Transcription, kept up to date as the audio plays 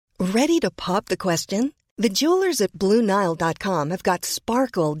Ready to pop the question? The jewelers at BlueNile.com have got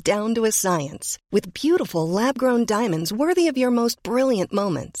sparkle down to a science with beautiful lab-grown diamonds worthy of your most brilliant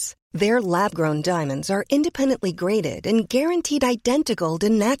moments. Their lab-grown diamonds are independently graded and guaranteed identical to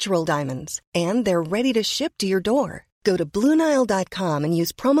natural diamonds, and they're ready to ship to your door. Go to BlueNile.com and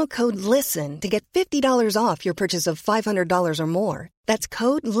use promo code LISTEN to get $50 off your purchase of $500 or more. That's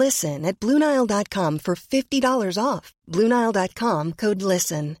code LISTEN at BlueNile.com for $50 off. BlueNile.com, code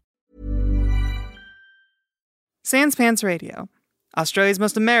LISTEN. Sans Pants Radio, Australia's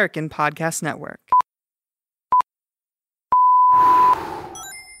most American podcast network.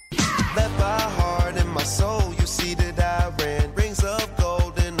 Left my heart and my soul, you see that I ran. Rings of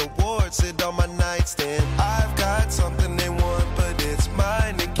gold and awards sit on my nightstand. I've got something they want, but it's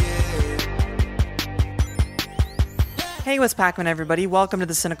mine again. Hey, what's Pac-Man, everybody? Welcome to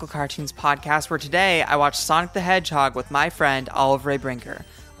the Cynical Cartoons podcast, where today I watched Sonic the Hedgehog with my friend Olive Ray Brinker.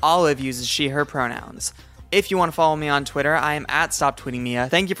 Olive uses she, her pronouns. If you want to follow me on Twitter, I am at StopTweetingMia.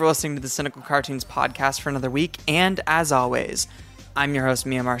 Thank you for listening to the Cynical Cartoons podcast for another week, and as always, I'm your host,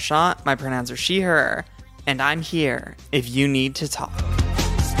 Mia Marchant. My pronouns are she, her, and I'm here if you need to talk.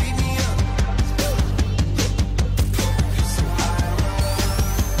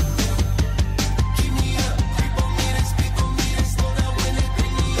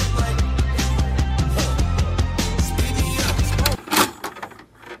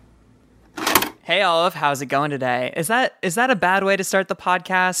 Hey Olive, how's it going today? Is that a bad way to start the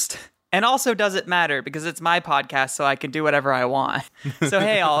podcast? And also, does it matter? Because it's my podcast, so I can do whatever I want. So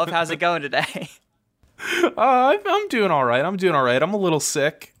hey Olive, how's it going today? I'm doing all right. I'm a little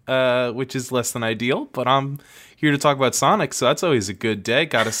sick, which is less than ideal, but I'm here to talk about Sonic, so that's always a good day.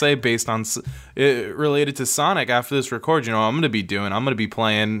 Gotta say, based on related to Sonic, after this record, you know, I'm gonna be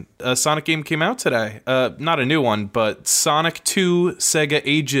playing a Sonic game came out today. Not a new one, but Sonic 2 Sega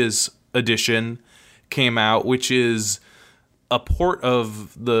Ages Edition came out, which is a port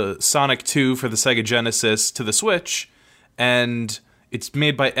of the Sonic 2 for the Sega Genesis to the Switch, and it's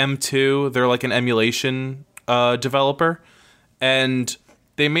made by M2. They're like an emulation developer, and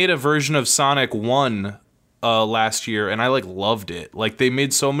they made a version of Sonic 1 last year, and I loved it. Like, they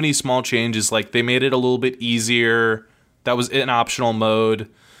made so many small changes. Like, they made it a little bit easier. That was an optional mode.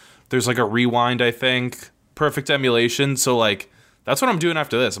 There's like a rewind, I think. Perfect emulation. So that's what I'm doing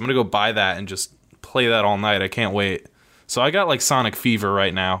after this. I'm going to go buy that and just play that all night. I can't wait. So I got Sonic fever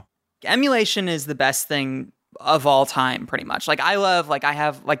right now. Emulation is the best thing of all time, pretty much. I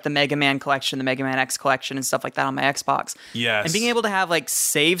have the Mega Man collection, the Mega Man X collection and stuff like that on my Xbox. Yes. And being able to have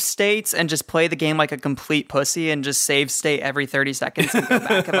save states and just play the game like a complete pussy and just save state every 30 seconds and go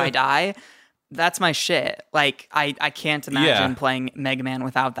back if I die. That's my shit. I can't imagine playing Mega Man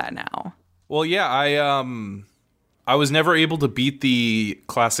without that now. Well, yeah, I was never able to beat the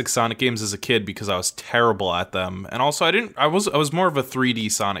classic Sonic games as a kid because I was terrible at them. And also I was more of a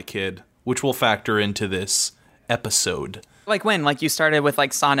 3D Sonic kid, which will factor into this episode. When? You started with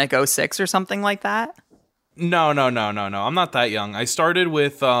Sonic 06 or something like that? No. I'm not that young. I started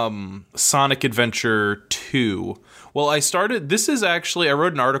with Sonic Adventure 2. Well, I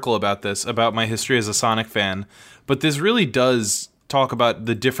wrote an article about this, about my history as a Sonic fan, but this really does talk about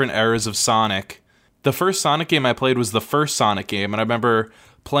the different eras of Sonic. The first Sonic game I played was the first Sonic game, and I remember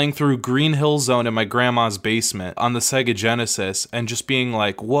playing through Green Hill Zone in my grandma's basement on the Sega Genesis and just being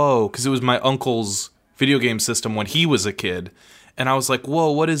like, whoa, because it was my uncle's video game system when he was a kid. And I was like,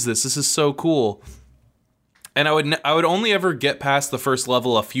 whoa, what is this? This is so cool. And I would only ever get past the first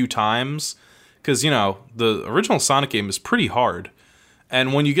level a few times because, the original Sonic game is pretty hard.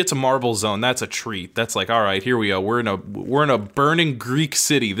 And when you get to Marble Zone, that's a treat. That's all right, here we go. We're in a burning Greek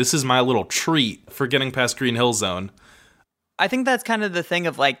city. This is my little treat for getting past Green Hill Zone. I think that's kind of the thing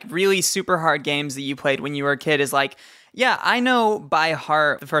of really super hard games that you played when you were a kid is yeah, I know by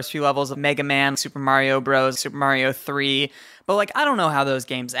heart the first few levels of Mega Man, Super Mario Bros., Super Mario 3, but I don't know how those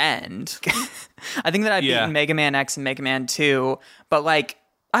games end. I think that I've beaten Mega Man X and Mega Man 2, but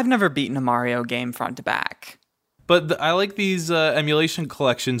I've never beaten a Mario game front to back. But I like these emulation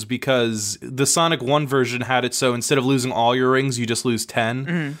collections because the Sonic 1 version had it so instead of losing all your rings, you just lose 10.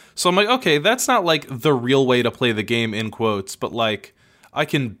 Mm-hmm. So I'm okay, that's not the real way to play the game, in quotes, but I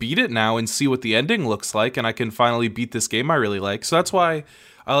can beat it now and see what the ending looks like, and I can finally beat this game I really like. So that's why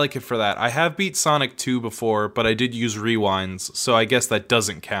I like it for that. I have beat Sonic 2 before, but I did use rewinds, so I guess that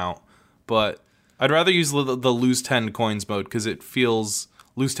doesn't count. But I'd rather use the lose 10 coins mode because it feels...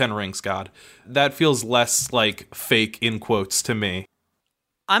 Lose 10 rings, God. That feels less fake, in quotes, to me.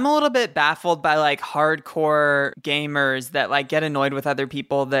 I'm a little bit baffled by hardcore gamers that get annoyed with other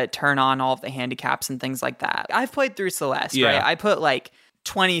people that turn on all of the handicaps and things like that. I've played through Celeste, right? I put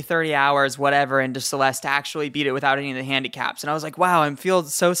 20, 30 hours, whatever, into Celeste to actually beat it without any of the handicaps. And I was like, wow, I feel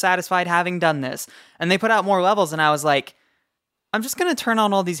so satisfied having done this. And they put out more levels, and I was like, I'm just going to turn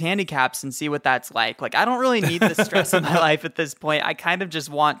on all these handicaps and see what that's like. Like, I don't really need the stress in my life at this point. I kind of just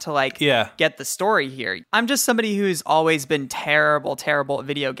want to, like, get the story here. I'm just somebody who's always been terrible at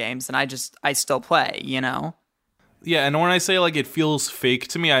video games, and I still play, you know? Yeah, and when I say, like, it feels fake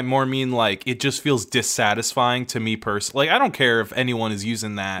to me, I more mean, like, it just feels dissatisfying to me personally. Like, I don't care if anyone is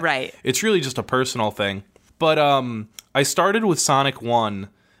using that. Right. It's really just a personal thing. But I started with Sonic 1.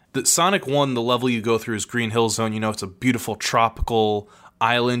 Sonic 1, the level you go through is Green Hill Zone. You know, it's a beautiful tropical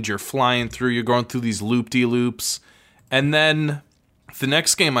island. You're flying through. You're going through these loop-de-loops. And then the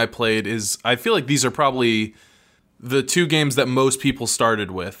next game I played is... I feel like these are probably the two games that most people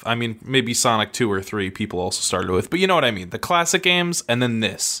started with. I mean, maybe Sonic 2 or 3 people also started with. But you know what I mean. The classic games, and then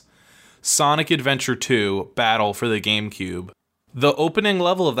this. Sonic Adventure 2, Battle for the GameCube. The opening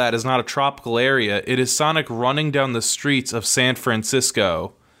level of that is not a tropical area. It is Sonic running down the streets of San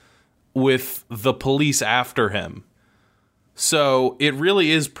Francisco with the police after him. So it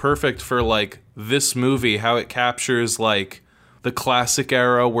really is perfect for, like, this movie, how it captures, like, the classic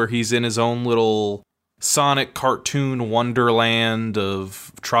era where he's in his own little Sonic cartoon wonderland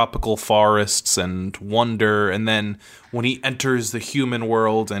of tropical forests and wonder, and then when he enters the human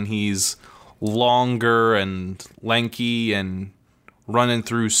world and he's longer and lanky and running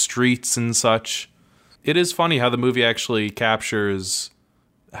through streets and such. It is funny how the movie actually captures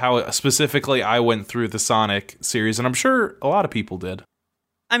how specifically I went through the Sonic series, and I'm sure a lot of people did.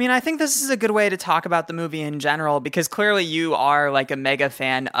 I mean, I think this is a good way to talk about the movie in general, because clearly you are like a mega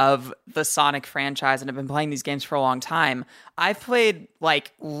fan of the Sonic franchise and have been playing these games for a long time. I've played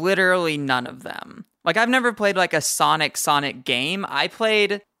like literally none of them. Like, I've never played like a Sonic game. I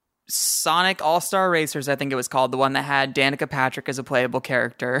played Sonic All-Star Racers, I think it was called, the one that had Danica Patrick as a playable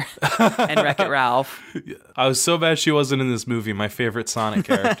character and Wreck-It Ralph. I was so bad she wasn't in this movie, my favorite Sonic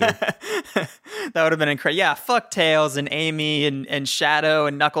character. That would have been incredible. Yeah, fuck Tails and Amy and Shadow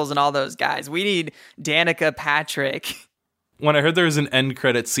and Knuckles and all those guys. We need Danica Patrick. When I heard there was an end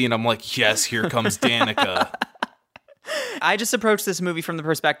credit scene, I'm like, yes, here comes Danica. I just approached this movie from the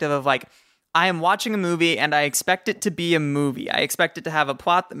perspective of like, I am watching a movie and I expect it to be a movie. I expect it to have a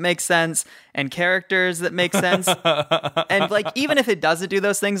plot that makes sense and characters that make sense. And like, even if it doesn't do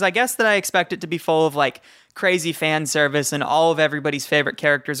those things, I guess that I expect it to be full of like crazy fan service and all of everybody's favorite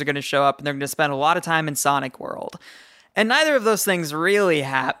characters are going to show up and they're going to spend a lot of time in Sonic World. And neither of those things really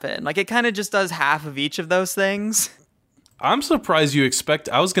happen. Like, it kind of just does half of each of those things. I'm surprised you expect...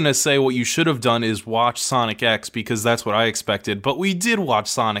 I was going to say what you should have done is watch Sonic X, because that's what I expected. But we did watch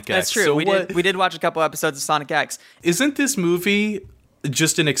Sonic X. That's true. So we did watch a couple episodes of Sonic X. Isn't this movie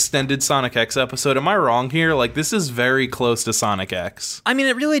just an extended Sonic X episode? Am I wrong here? Like, this is very close to Sonic X. I mean,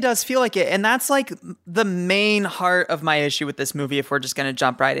 it really does feel like it. And that's like the main heart of my issue with this movie, if we're just going to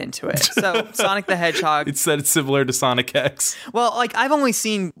jump right into it. So Sonic the Hedgehog. It said it's similar to Sonic X. Well, like, I've only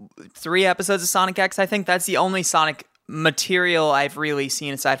seen 3 episodes of Sonic X. I think that's the only Sonic material I've really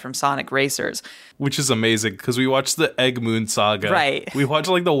seen aside from Sonic Racers. Which is amazing, because we watched the Egg Moon Saga. Right. We watched,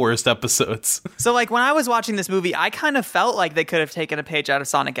 like, the worst episodes. So, like, when I was watching this movie, I kind of felt like they could have taken a page out of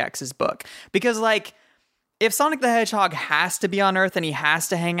Sonic X's book. Because, like, if Sonic the Hedgehog has to be on Earth and he has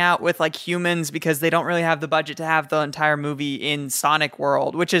to hang out with, like, humans because they don't really have the budget to have the entire movie in Sonic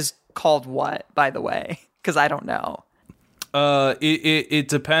World, which is called what, by the way? Because I don't know. It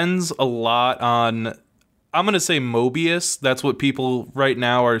depends a lot on... I'm going to say Mobius. That's what people right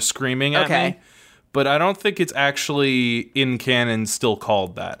now are screaming at me. But I don't think it's actually in canon still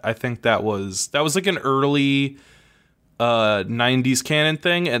called that. I think that was like an early 90s canon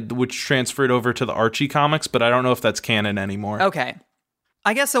thing, which transferred over to the Archie comics, but I don't know if that's canon anymore. Okay.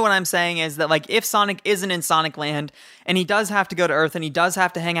 I guess so what I'm saying is that, like, if Sonic isn't in Sonic Land and he does have to go to Earth and he does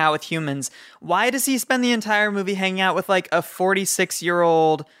have to hang out with humans, why does he spend the entire movie hanging out with, like, a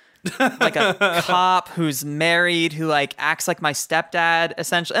 46-year-old... like a cop who's married, who like acts like my stepdad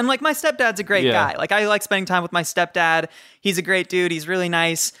essentially, and like my stepdad's a great guy. Like, I like spending time with my stepdad. He's a great dude. He's really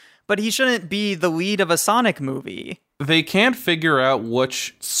nice, but he shouldn't be the lead of a Sonic movie. They can't figure out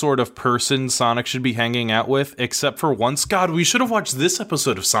which sort of person Sonic should be hanging out with, except for once. God, we should have watched this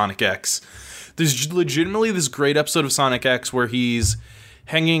episode of Sonic X. There's legitimately this great episode of Sonic X where he's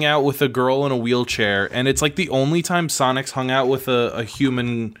hanging out with a girl in a wheelchair, and it's like the only time Sonic's hung out with a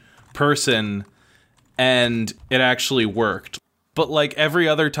human person, and it actually worked. But like every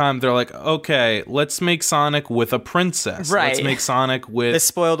other time they're like, okay, let's make Sonic with a princess. Right. Let's make Sonic with... the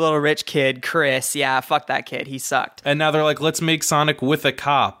spoiled little rich kid, Chris. Yeah, fuck that kid. He sucked. And now they're like, let's make Sonic with a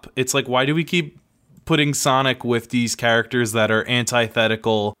cop. It's like, why do we keep putting Sonic with these characters that are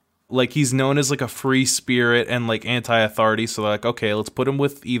antithetical. Like, he's known as like a free spirit and like anti-authority, so they're like, okay, let's put him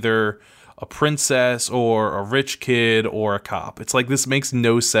with either a princess or a rich kid or a cop. It's like, this makes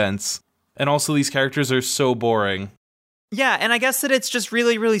no sense. And also, these characters are so boring. Yeah, and I guess that it's just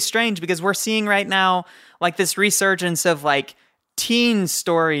really, really strange because we're seeing right now like this resurgence of like teen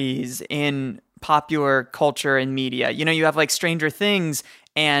stories in popular culture and media. You know, you have like Stranger Things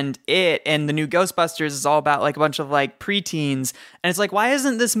and the new Ghostbusters is all about like a bunch of like preteens. And it's like, why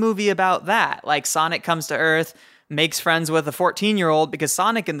isn't this movie about that? Like, Sonic comes to Earth, makes friends with a 14-year-old, because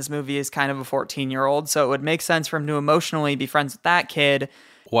Sonic in this movie is kind of a 14-year-old, so it would make sense for him to emotionally be friends with that kid.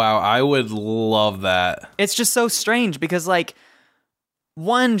 Wow, I would love that. It's just so strange because, like,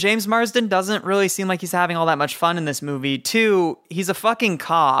 one, James Marsden doesn't really seem like he's having all that much fun in this movie. Two, he's a fucking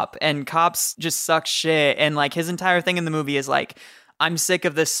cop, and cops just suck shit, and like his entire thing in the movie is like, I'm sick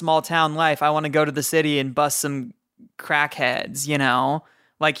of this small town life, I want to go to the city and bust some crackheads, you know?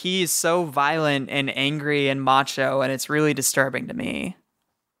 Like, he's so violent and angry and macho, and it's really disturbing to me.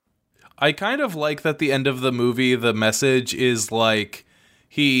 I kind of like that the end of the movie, the message is like,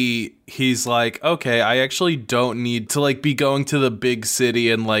 he's like, okay, I actually don't need to like be going to the big city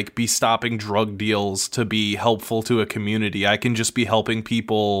and like be stopping drug deals to be helpful to a community. I can just be helping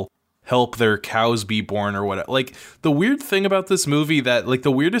people help their cows be born or whatever. Like, the weird thing about this movie, that like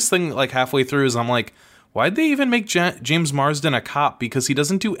the weirdest thing like halfway through is I'm like, why'd they even make James Marsden a cop? Because he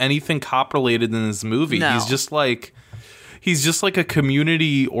doesn't do anything cop related in this movie. No. He's just like a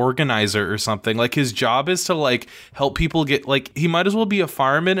community organizer or something. Like, his job is to like help people get, like, he might as well be a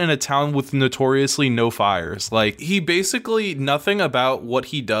fireman in a town with notoriously no fires. Like, he basically, nothing about what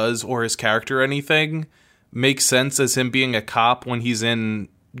he does or his character or anything makes sense as him being a cop when he's in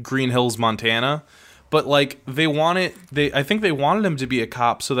Green Hills, Montana. But like, I think they wanted him to be a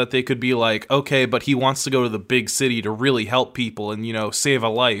cop so that they could be like, okay, but he wants to go to the big city to really help people and, you know, save a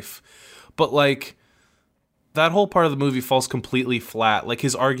life. But like, that whole part of the movie falls completely flat. Like,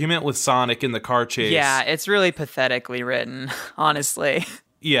 his argument with Sonic in the car chase. Yeah, it's really pathetically written, honestly.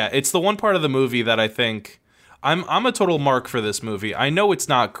 Yeah, it's the one part of the movie that I think I'm a total mark for this movie. I know it's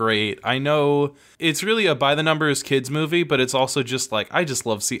not great. I know it's really a by the numbers kids movie, but it's also just like, I just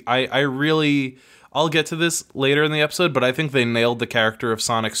love I'll get to this later in the episode, but I think they nailed the character of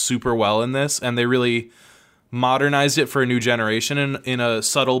Sonic super well in this, and they really modernized it for a new generation in a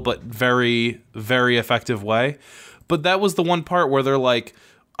subtle but very, very effective way. But that was the one part where they're like,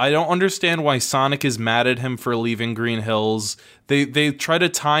 I don't understand why Sonic is mad at him for leaving Green Hills. They try to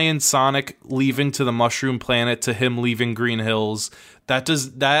tie in Sonic leaving to the Mushroom Planet to him leaving Green Hills. That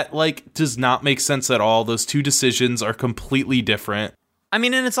does not make sense at all. Those two decisions are completely different. I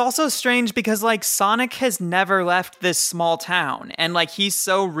mean, and it's also strange because, like, Sonic has never left this small town, and, like, he's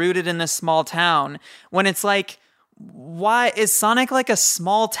so rooted in this small town, when it's like, why is Sonic, like, a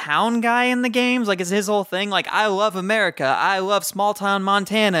small town guy in the games? Like, is his whole thing, like, I love America, I love small town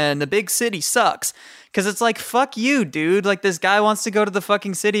Montana, and the big city sucks? Because it's like, fuck you, dude. Like, this guy wants to go to the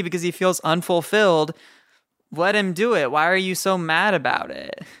fucking city because he feels unfulfilled. Let him do it. Why are you so mad about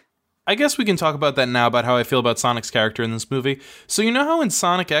it? I guess we can talk about that now, about how I feel about Sonic's character in this movie. So, you know how in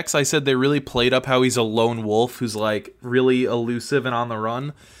Sonic X I said they really played up how he's a lone wolf who's like really elusive and on the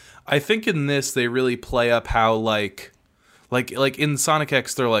run? I think in this they really play up how like in Sonic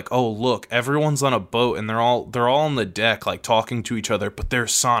X they're like, oh look, everyone's on a boat and they're all on the deck like talking to each other, but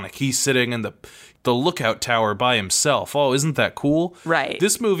there's Sonic. He's sitting in the lookout tower by himself. Oh, isn't that cool? Right.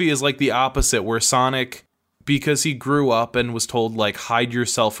 This movie is like the opposite, where Sonic, because he grew up and was told, like, hide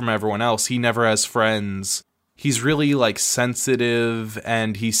yourself from everyone else, he never has friends. He's really, like, sensitive,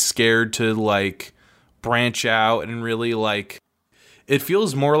 and he's scared to, like, branch out, and really, like, it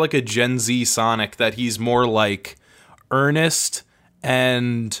feels more like a Gen Z Sonic, that he's more, like, earnest,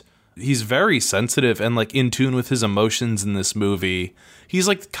 and he's very sensitive and, like, in tune with his emotions in this movie. He's,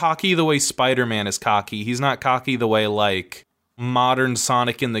 like, cocky the way Spider-Man is cocky. He's not cocky the way, like, modern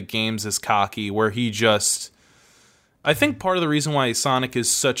Sonic in the games is cocky, where he just... I think part of the reason why Sonic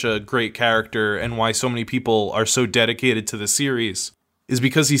is such a great character and why so many people are so dedicated to the series is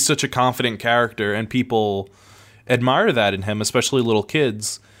because he's such a confident character, and people admire that in him, especially little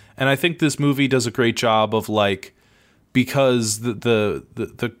kids. And I think this movie does a great job of, like, because the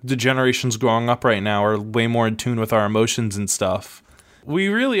generations growing up right now are way more in tune with our emotions and stuff. We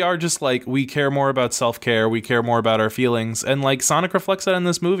really are just, like, we care more about self-care, we care more about our feelings, and, like, Sonic reflects that in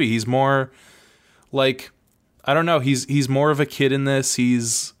this movie. He's more, like, I don't know, he's more of a kid in this.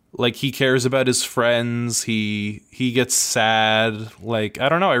 He's, like, he cares about his friends, he gets sad, like, I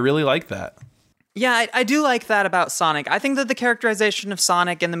don't know, I really like that. Yeah, I do like that about Sonic. I think that the characterization of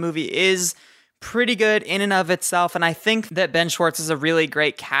Sonic in the movie is pretty good in and of itself. And I think that Ben Schwartz is a really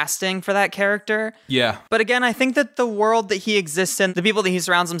great casting for that character. Yeah. But again, I think that the world that he exists in, the people that he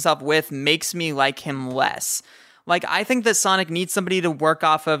surrounds himself with, makes me like him less. Like, I think that Sonic needs somebody to work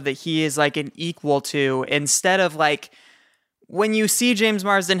off of that he is like an equal to, instead of like, when you see James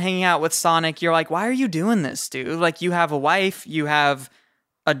Marsden hanging out with Sonic, you're like, why are you doing this, dude? Like, you have a wife, you have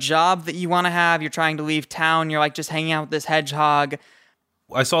a job that you want to have, you're trying to leave town, you're like just hanging out with this hedgehog.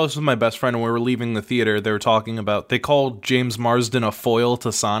 I saw this with my best friend when we were leaving the theater. They were talking about, they called James Marsden a foil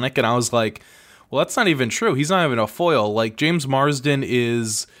to Sonic, and I was like, well, that's not even true. He's not even a foil. Like, James Marsden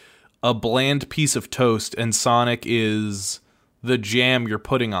is a bland piece of toast, and Sonic is the jam you're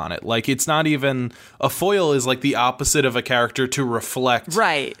putting on it. Like, it's not even, a foil is like the opposite of a character to reflect.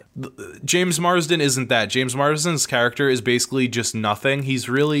 Right. James Marsden isn't that. James Marsden's character is basically just nothing. He's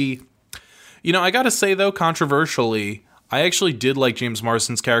really, I gotta say though, controversially, I actually did like James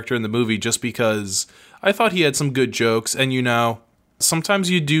Marsden's character in the movie just because I thought he had some good jokes, and sometimes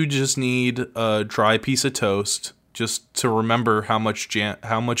you do just need a dry piece of toast just to remember how much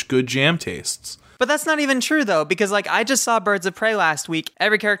good jam tastes. But that's not even true, though, because, like, I just saw Birds of Prey last week.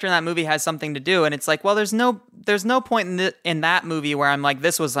 Every character in that movie has something to do, and it's like, well, there's no point in that movie where I'm like,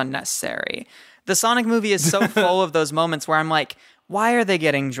 this was unnecessary. The Sonic movie is so full of those moments where I'm like, why are they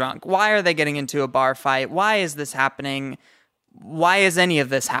getting drunk? Why are they getting into a bar fight? Why is this happening? Why is any of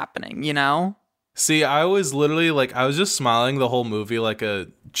this happening, See, I was literally like, I was just smiling the whole movie like a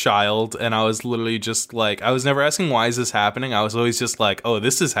child, and I was literally just like, I was never asking why is this happening. I was always just like, oh,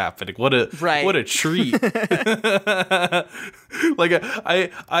 this is happening. What a treat. Like, I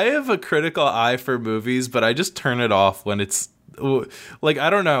have a critical eye for movies, but I just turn it off when it's like, I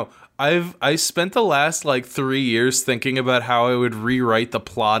don't know. I spent the last 3 years thinking about how I would rewrite the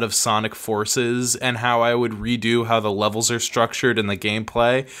plot of Sonic Forces and how I would redo how the levels are structured and the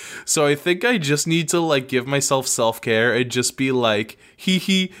gameplay. So I think I just need to give myself self-care and just be like,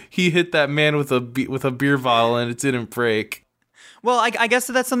 he hit that man with a beer bottle and it didn't break. Well, I guess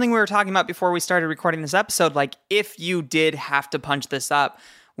that's something we were talking about before we started recording this episode. Like, if you did have to punch this up,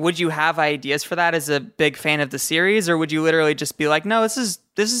 would you have ideas for that as a big fan of the series, or would you literally just be like, no, this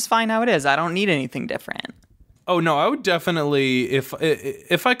is fine how it is. I don't need anything different. Oh no, I would definitely,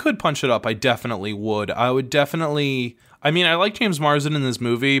 if I could punch it up, I definitely would. I would definitely. I mean, I like James Marsden in this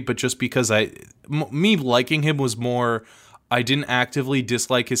movie, but just because me liking him was more, I didn't actively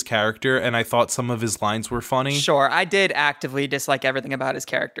dislike his character, and I thought some of his lines were funny. Sure, I did actively dislike everything about his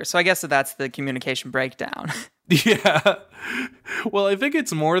character, so I guess that's the communication breakdown. Yeah. Well, I think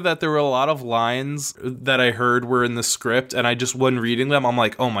it's more that there were a lot of lines that I heard were in the script, and I just wasn't reading them. I'm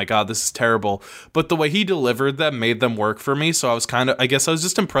like, oh my God, this is terrible. But the way he delivered them made them work for me. So I guess I was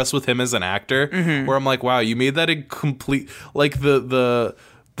just impressed with him as an actor, where I'm like, wow, you made that a complete, like the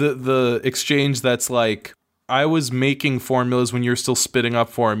exchange that's like, I was making formulas when you're still spitting up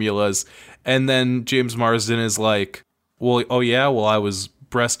formulas. And then James Marsden is like, well, oh yeah, well, I was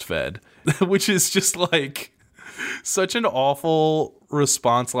breastfed, which is just like such an awful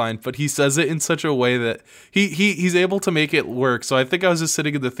response line, but he says it in such a way that he's able to make it work. So I think I was just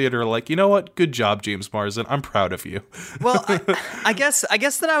sitting in the theater like, you know what? Good job, James Marsden. I'm proud of you. Well, I guess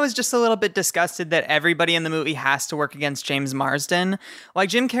that I was just a little bit disgusted that everybody in the movie has to work against James Marsden. Like,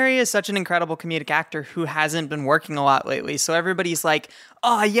 Jim Carrey is such an incredible comedic actor who hasn't been working a lot lately. So everybody's like,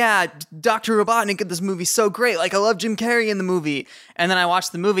 oh yeah, Dr. Robotnik in this movie so great. Like, I love Jim Carrey in the movie. And then I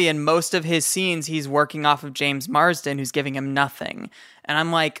watched the movie, and most of his scenes, he's working off of James Marsden, who's giving him nothing. And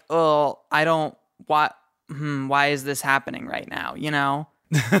I'm like, oh, why is this happening right now?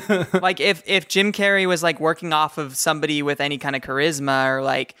 Like, if Jim Carrey was like working off of somebody with any kind of charisma, or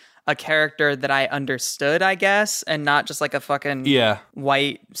like a character that I understood, I guess, and not just like a fucking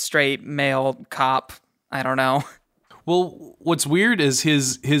white straight male cop. I don't know. Well, what's weird is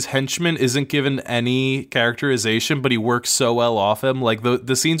his henchman isn't given any characterization, but he works so well off him. Like,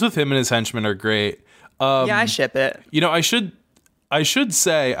 the scenes with him and his henchmen are great. Yeah, I ship it. I should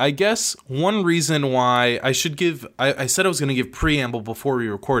say, I guess one reason why I should give, I said I was going to give preamble before we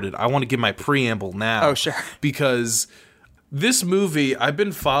recorded. I want to give my preamble now. Oh, sure. Because this movie, I've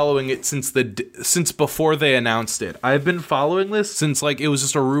been following it since before they announced it. I've been following this since it was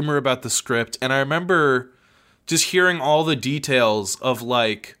just a rumor about the script. And I remember just hearing all the details of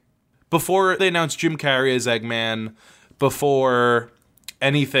before they announced Jim Carrey as Eggman, before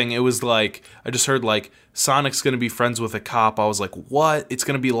anything, it was I just heard Sonic's gonna be friends with a cop. I was like, what? It's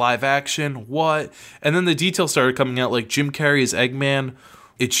gonna be live action? What? And then the details started coming out, Jim Carrey is Eggman.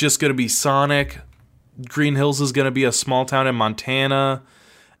 It's just gonna be Sonic. Green Hills is gonna be a small town in Montana.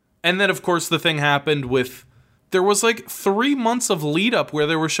 And then of course the thing happened with there was like 3 months of lead up where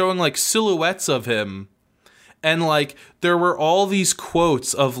they were showing like silhouettes of him. And like there were all these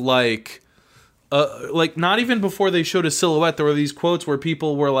quotes of like not even before they showed a silhouette, there were these quotes where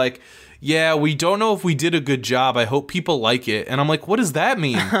people were like, yeah, we don't know if we did a good job. I hope people like it. And I'm like, what does that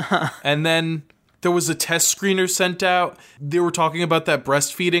mean? And then there was a test screener sent out. They were talking about that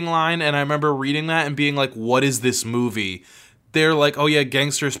breastfeeding line. And I remember reading that and being like, what is this movie? They're like, oh yeah,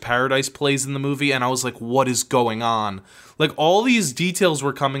 Gangster's Paradise plays in the movie. And I was like, what is going on? Like, all these details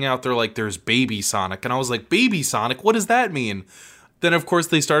were coming out. They're like, there's Baby Sonic. And I was like, Baby Sonic? What does that mean? Then, of course,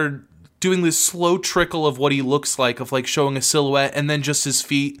 they started doing this slow trickle of what he looks like, of like showing a silhouette and then just his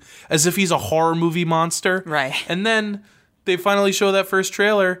feet, as if he's a horror movie monster. Right. And then they finally show that first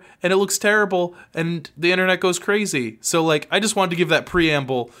trailer and it looks terrible and the internet goes crazy. So, like, I just wanted to give that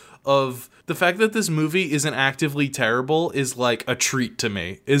preamble of the fact that this movie isn't actively terrible is like a treat to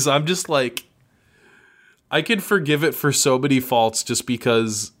me. I'm just like, I can forgive it for so many faults just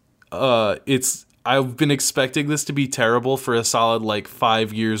because I've been expecting this to be terrible for a solid like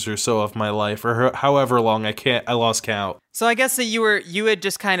 5 years or so of my life, or however long. I lost count. So I guess that you had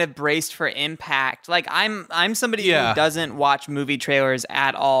just kind of braced for impact. Like I'm somebody who doesn't watch movie trailers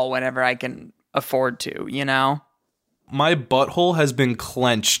at all whenever I can afford to, you know? My butthole has been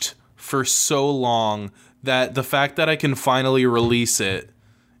clenched for so long that the fact that I can finally release it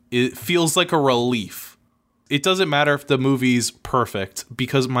feels like a relief. It doesn't matter if the movie's perfect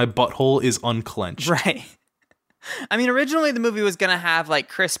because my butthole is unclenched. Right. I mean, originally the movie was going to have like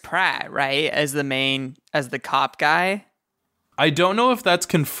Chris Pratt, right? As the cop guy. I don't know if that's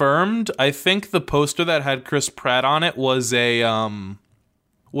confirmed. I think the poster that had Chris Pratt on it was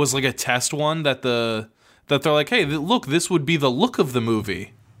like a test one that they're like, hey, look, this would be the look of the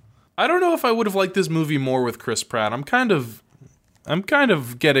movie. I don't know if I would have liked this movie more with Chris Pratt. I'm kind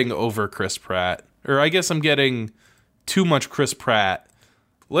of getting over Chris Pratt. Or I guess I'm getting too much Chris Pratt.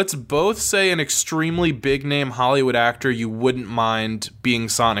 Let's both say an extremely big-name Hollywood actor you wouldn't mind being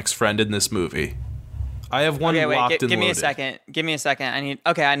Sonic's friend in this movie. I have one locked and loaded. Give me a second.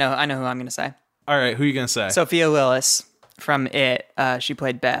 I know who I'm going to say. All right, who are you going to say? Sophia Willis from It. She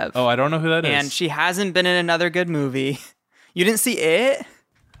played Bev. Oh, I don't know who that is. And she hasn't been in another good movie. You didn't see It?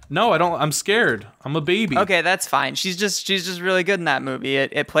 No, I don't. I'm scared. I'm a baby. Okay, that's fine. She's just really good in that movie.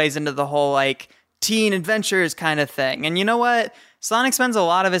 It plays into the whole like teen adventures kind of thing. And you know what? Sonic spends a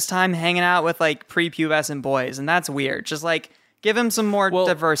lot of his time hanging out with like prepubescent boys, and that's weird. Just like give him some more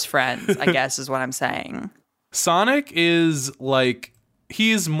diverse friends, I guess is what I'm saying. Sonic is like, he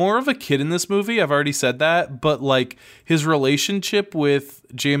is more of a kid in this movie. I've already said that, but like his relationship with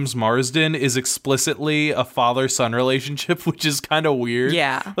James Marsden is explicitly a father-son relationship, which is kind of weird.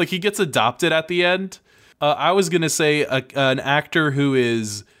 Yeah. Like he gets adopted at the end. I was going to say an actor who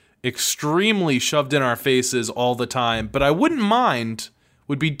is extremely shoved in our faces all the time, but I wouldn't mind,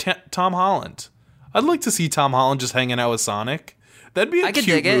 would be Tom Holland. I'd like to see Tom Holland just hanging out with Sonic. That'd be a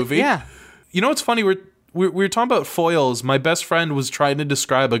cute movie. Yeah. You know what's funny? We were talking about foils. My best friend was trying to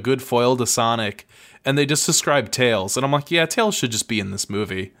describe a good foil to Sonic, and they just described Tails. And I'm like, yeah, Tails should just be in this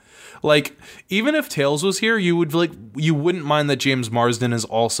movie. Like, even if Tails was here, you wouldn't mind that James Marsden is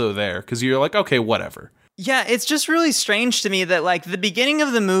also there, because you're like, okay, whatever. Yeah, it's just really strange to me that like the beginning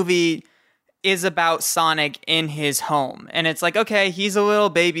of the movie is about Sonic in his home. And it's like, okay, he's a little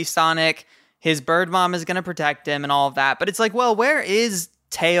baby Sonic. His bird mom is going to protect him and all of that. But it's like, well, where is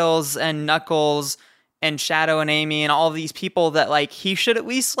Tails and Knuckles and Shadow and Amy and all of these people that like he should at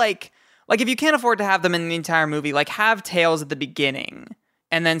least like if you can't afford to have them in the entire movie, like have Tails at the beginning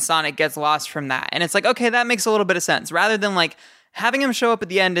and then Sonic gets lost from that. And it's like, okay, that makes a little bit of sense rather than like having him show up at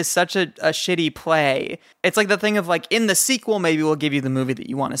the end is such a shitty play. It's like the thing of like in the sequel, maybe we'll give you the movie that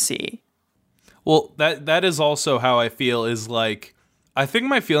you want to see. Well, that is also how I feel is like, I think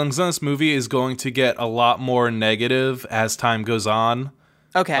my feelings on this movie is going to get a lot more negative as time goes on.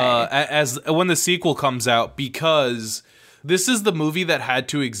 Okay. As when the sequel comes out, because this is the movie that had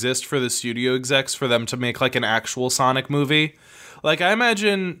to exist for the studio execs for them to make like an actual Sonic movie. Like I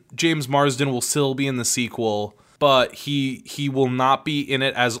imagine James Marsden will still be in the sequel, but he will not be in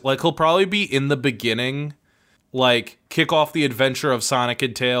it as like he'll probably be in the beginning, like kick off the adventure of Sonic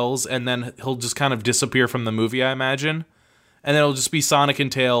and Tails, and then he'll just kind of disappear from the movie, I imagine. And then it'll just be Sonic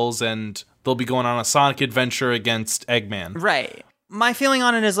and Tails, and they'll be going on a Sonic adventure against Eggman. Right. My feeling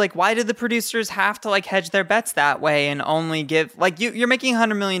on it is like, why did the producers have to like hedge their bets that way and only give like you're making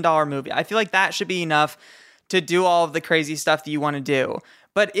 $100 million movie? I feel like that should be enough to do all of the crazy stuff that you want to do.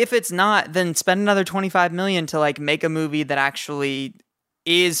 But if it's not, then spend another $25 million to like make a movie that actually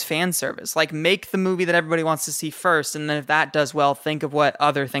is fan service. Like make the movie that everybody wants to see first, and then if that does well, think of what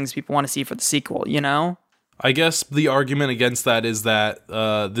other things people want to see for the sequel, you know? I guess the argument against that is that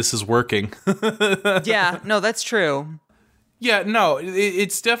this is working. Yeah, no, that's true. Yeah, no,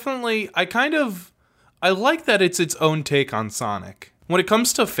 it's definitely... I like that it's its own take on Sonic. When it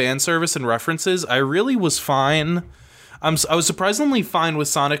comes to fan service and references, I really was fine. I was surprisingly fine with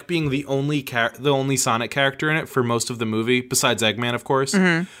Sonic being the only Sonic character in it for most of the movie, besides Eggman, of course.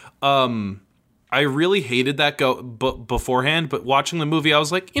 Mm-hmm. I really hated that beforehand, but watching the movie, I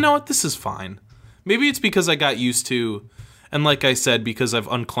was like, you know what, this is fine. Maybe it's because I got used to, and like I said, because I've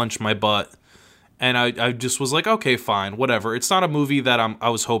unclenched my butt, and I just was like, okay, fine, whatever. It's not a movie that I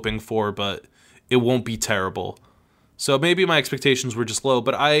was hoping for, but it won't be terrible. So maybe my expectations were just low,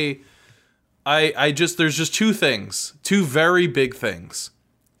 but there's just two very big things.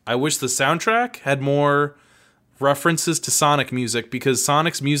 I wish the soundtrack had more references to Sonic music, because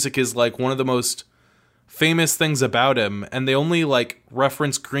Sonic's music is like one of the most famous things about him, and they only like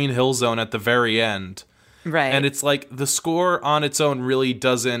reference Green Hill Zone at the very end. Right. And it's like the score on its own really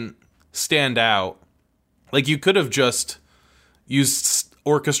doesn't stand out. Like you could have just used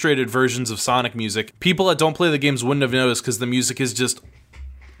orchestrated versions of Sonic music. People that don't play the games wouldn't have noticed because the music is just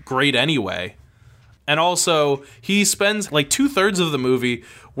great anyway. And also, he spends like 2/3 of the movie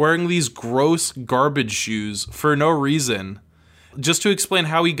wearing these gross garbage shoes for no reason, just to explain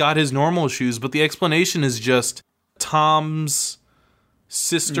how he got his normal shoes. But the explanation is just Tom's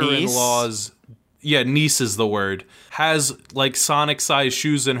sister-in-law's, niece is the word, has like Sonic-sized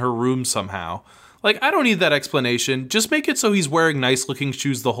shoes in her room somehow. Like, I don't need that explanation. Just make it so he's wearing nice-looking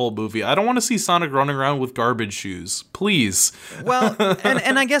shoes the whole movie. I don't want to see Sonic running around with garbage shoes. Please. Well,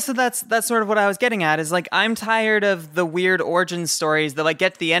 and I guess that's sort of what I was getting at, is like, I'm tired of the weird origin stories that like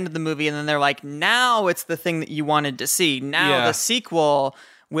get to the end of the movie and then they're like, now it's the thing that you wanted to see. Now the sequel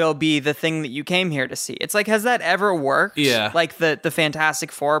will be the thing that you came here to see. It's like, has that ever worked? Yeah. Like the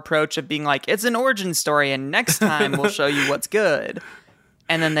Fantastic Four approach of being like, it's an origin story and next time we'll show you what's good.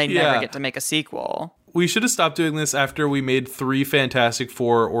 And then they never get to make a sequel. We should have stopped doing this after we made 3 Fantastic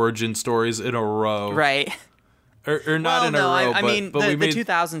Four origin stories in a row. Right. Or not in a row, I mean, but the we made...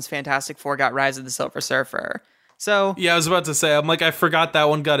 2000s Fantastic Four got Rise of the Silver Surfer. So... Yeah, I was about to say, I'm like, I forgot that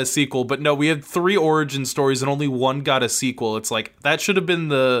one got a sequel. But no, we had 3 origin stories and only one got a sequel. It's like, that should have been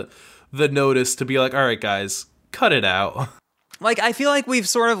the notice to be like, all right, guys, cut it out. Like, I feel like we've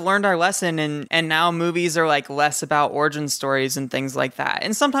sort of learned our lesson, and now movies are, like, less about origin stories and things like that.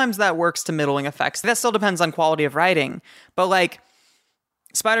 And sometimes that works to middling effects. That still depends on quality of writing. But, like,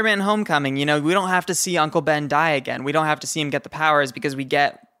 Spider-Man Homecoming, you know, we don't have to see Uncle Ben die again. We don't have to see him get the powers because we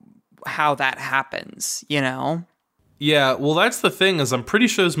get how that happens, you know? Yeah, well, that's the thing, is I'm pretty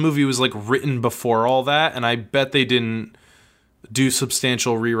sure this movie was, like, written before all that, and I bet they didn't do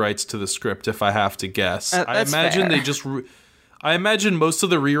substantial rewrites to the script, if I have to guess. I imagine fair. They just... I imagine most of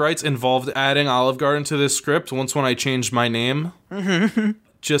the rewrites involved adding Olive Garden to this script once when I changed my name,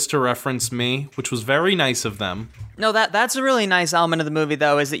 just to reference me, which was very nice of them. No, that's a really nice element of the movie,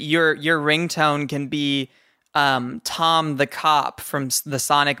 though, is that your ringtone can be Tom the cop from the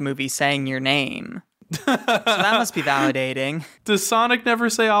Sonic movie saying your name. So that must be validating. Does Sonic never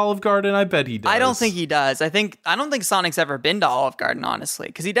say Olive Garden? I bet he does. I don't think he does. I don't think Sonic's ever been to Olive Garden, honestly,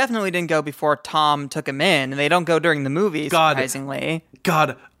 because he definitely didn't go before Tom took him in, and they don't go during the movie, surprisingly.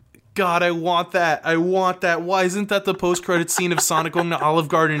 God, I want that. Why isn't that the post-credit scene of Sonic going to Olive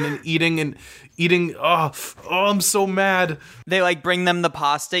Garden and eating? Oh, I'm so mad. They like bring them the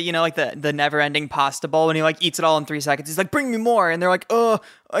pasta, you know, like the never-ending pasta bowl, and he like eats it all in 3 seconds. He's like, bring me more, and they're like,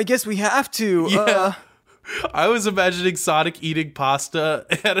 I guess we have to. Yeah. I was imagining Sonic eating pasta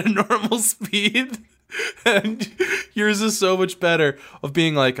at a normal speed, and yours is so much better of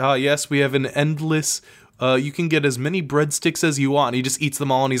being like, yes, we have an endless... you can get as many breadsticks as you want. And he just eats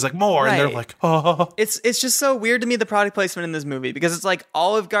them all, and he's like, more. Right. And they're like, oh. It's just so weird to me, the product placement in this movie, because it's like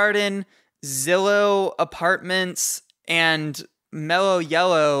Olive Garden, Zillow Apartments, and Mellow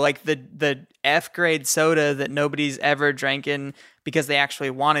Yellow, like the F-grade soda that nobody's ever drank in because they actually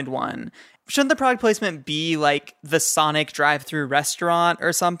wanted one. Shouldn't the product placement be like the Sonic drive-thru restaurant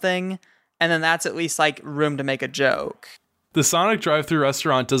or something? And then that's at least like room to make a joke. The Sonic drive-thru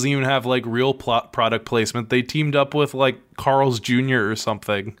restaurant doesn't even have like real product placement. They teamed up with like Carl's Jr. or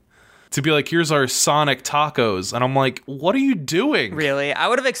something to be like, here's our Sonic tacos. And I'm like, what are you doing? Really? I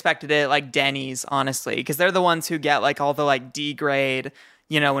would have expected it like Denny's, honestly, because they're the ones who get like all the like D-grade.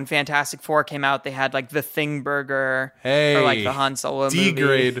 You know, when Fantastic Four came out, they had like the Thing Burger or like the Han Solo movie.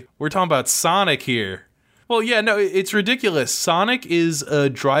 D-grade. We're talking about Sonic here. Well, yeah, no, it's ridiculous. Sonic is a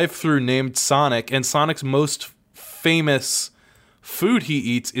drive-thru named Sonic, and Sonic's most famous food he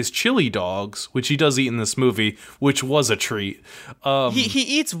eats is chili dogs, which he does eat in this movie, which was a treat. He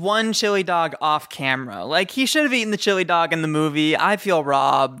eats one chili dog off camera. Like, he should have eaten the chili dog in the movie. I feel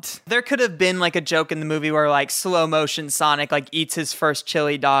robbed. There could have been like a joke in the movie where like slow motion Sonic like eats his first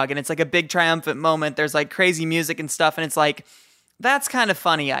chili dog and it's like a big triumphant moment. There's like crazy music and stuff and it's like, that's kind of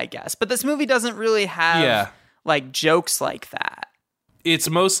funny, I guess. But this movie doesn't really have like jokes like that. It's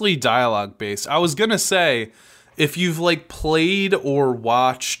mostly dialogue based. I was gonna say, if you've like played or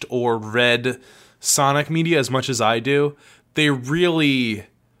watched or read Sonic media as much as I do, they really,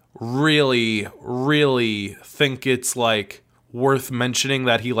 really, really think it's like worth mentioning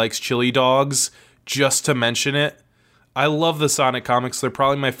that he likes chili dogs just to mention it. I love the Sonic comics. They're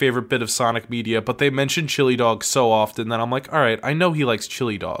probably my favorite bit of Sonic media, but they mention chili dogs so often that I'm like, all right, I know he likes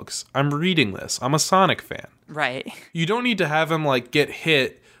chili dogs. I'm reading this. I'm a Sonic fan. Right. You don't need to have him like get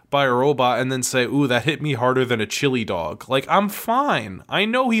hit by a robot and then say, ooh, that hit me harder than a chili dog. Like, I'm fine. I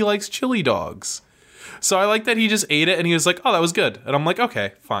know he likes chili dogs. So I like that he just ate it and he was like, oh, that was good. And I'm like,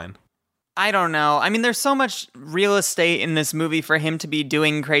 okay, fine. I don't know. I mean, there's so much real estate in this movie for him to be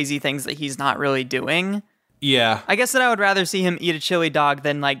doing crazy things that he's not really doing. Yeah. I guess that I would rather see him eat a chili dog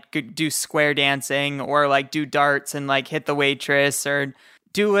than like do square dancing or like do darts and like hit the waitress or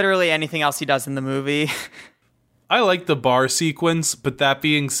do literally anything else he does in the movie. I like the bar sequence, but that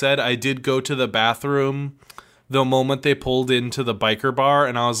being said, I did go to the bathroom the moment they pulled into the biker bar,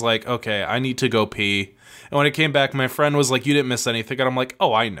 and I was like, okay, I need to go pee. And when I came back, my friend was like, you didn't miss anything. And I'm like,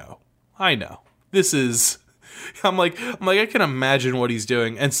 oh, I know. This is... I'm like, I can imagine what he's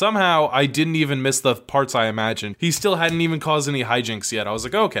doing. And somehow I didn't even miss the parts I imagined. He still hadn't even caused any hijinks yet. I was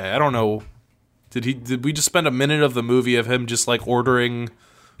like, okay, I don't know. Did we just spend a minute of the movie of him just like ordering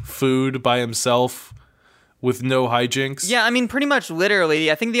food by himself with no hijinks? Yeah, I mean, pretty much literally.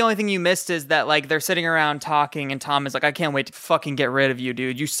 I think the only thing you missed is that like they're sitting around talking and Tom is like, I can't wait to fucking get rid of you,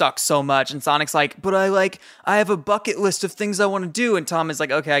 dude. You suck so much. And Sonic's like, but I have a bucket list of things I want to do. And Tom is like,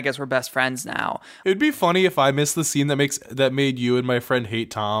 okay, I guess we're best friends now. It'd be funny if I missed the scene that made you and my friend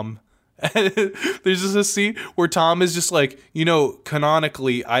hate Tom. There's just a scene where Tom is just like,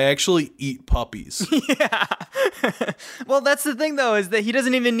 canonically, I actually eat puppies. Yeah. Well, that's the thing, though, is that he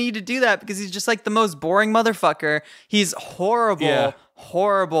doesn't even need to do that because he's just like the most boring motherfucker. He's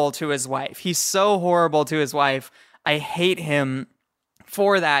horrible to his wife. He's so horrible to his wife. I hate him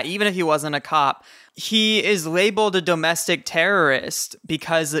for that, even if he wasn't a cop. He is labeled a domestic terrorist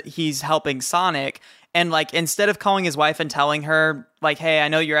because he's helping Sonic. And, like, instead of calling his wife and telling her, like, hey, I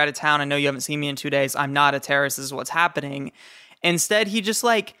know you're out of town. I know you haven't seen me in 2 days. I'm not a terrorist. This is what's happening. Instead, he just,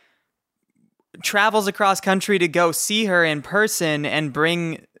 like, travels across country to go see her in person and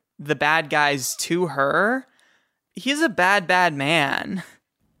bring the bad guys to her. He's a bad, bad man.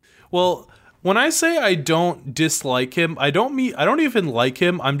 Well, when I say I don't dislike him, I don't even like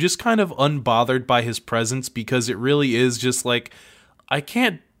him. I'm just kind of unbothered by his presence because it really is just, like, I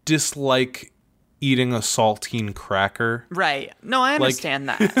can't dislike eating a saltine cracker. Right. No, I understand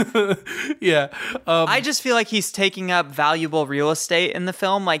that. Yeah. I just feel like he's taking up valuable real estate in the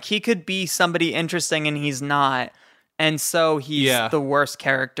film. Like, he could be somebody interesting and he's not. And so he's the worst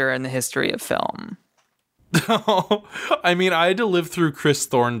character in the history of film. I mean, I had to live through Chris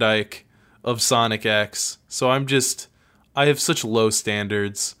Thorndike of Sonic X. So I have such low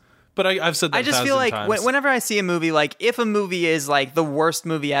standards. But I've said that I just feel like times. Whenever I see a movie, like, if a movie is, like, the worst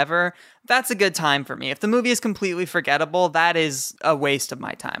movie ever, that's a good time for me. If the movie is completely forgettable, that is a waste of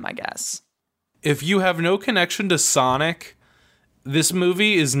my time, I guess. If you have no connection to Sonic, this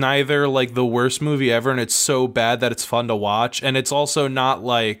movie is neither, like, the worst movie ever, and it's so bad that it's fun to watch, and it's also not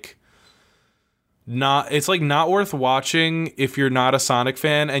worth watching if you're not a Sonic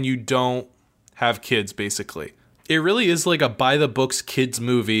fan and you don't have kids, basically. It really is like a by-the-books kids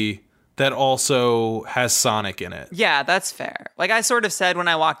movie that also has Sonic in it. Yeah, that's fair. Like I sort of said when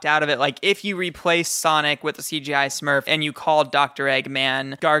I walked out of it, like if you replace Sonic with a CGI Smurf and you called Dr.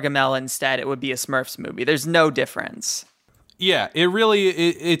 Eggman Gargamel instead, it would be a Smurfs movie. There's no difference. Yeah, it really,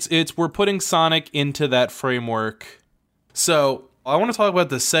 it's we're putting Sonic into that framework. So I want to talk about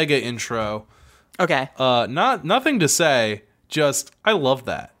the Sega intro. Okay. Nothing to say, just I love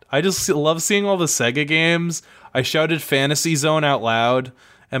that. I just love seeing all the Sega games. I shouted Fantasy Zone out loud,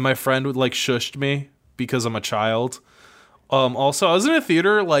 and my friend would like shushed me because I'm a child. Also, I was in a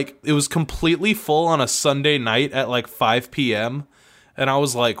theater, like, it was completely full on a Sunday night at like 5 p.m. And I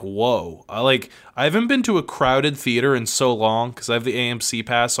was like, whoa. I haven't been to a crowded theater in so long because I have the AMC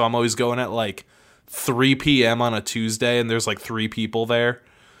pass, so I'm always going at like 3 p.m. on a Tuesday, and there's like 3 people there.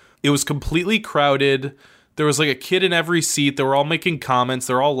 It was completely crowded. There was like a kid in every seat. They were all making comments.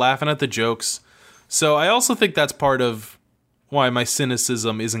 They're all laughing at the jokes. So I also think that's part of my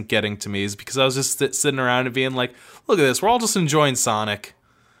cynicism isn't getting to me is because I was just sitting around and being like, look at this, we're all just enjoying Sonic.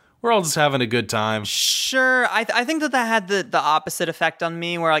 We're all just having a good time. Sure, I think that had the opposite effect on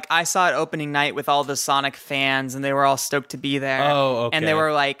me, where like I saw it opening night with all the Sonic fans, and they were all stoked to be there. Oh, okay. And they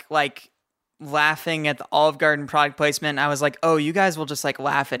were like laughing at the Olive Garden product placement. And I was like, oh, you guys will just like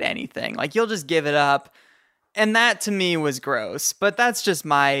laugh at anything. Like you'll just give it up. And that to me was gross. But that's just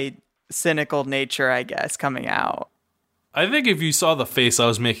my cynical nature, I guess, coming out. I think if you saw the face I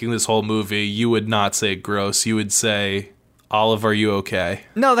was making this whole movie, you would not say gross. You would say, Olive, are you okay?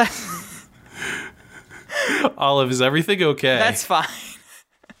 No, that's... Olive, is everything okay? That's fine.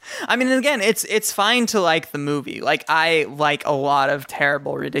 I mean, again, it's fine to like the movie. Like, I like a lot of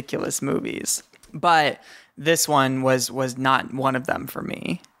terrible, ridiculous movies. But this one was not one of them for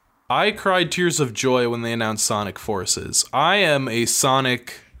me. I cried tears of joy when they announced Sonic Forces. I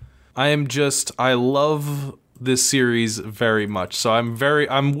love this series very much. So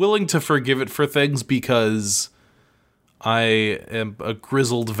I'm willing to forgive it for things because I am a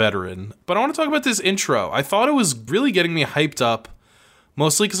grizzled veteran. But I want to talk about this intro. I thought it was really getting me hyped up,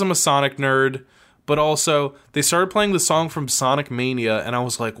 mostly because I'm a Sonic nerd, but also they started playing the song from Sonic Mania, and I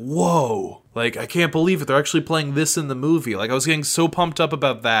was like, whoa, like, I can't believe it. They're actually playing this in the movie. Like, I was getting so pumped up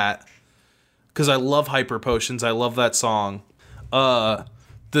about that because I love Hyper Potions. I love that song.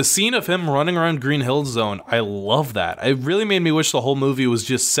 The scene of him running around Green Hill Zone, I love that. It really made me wish the whole movie was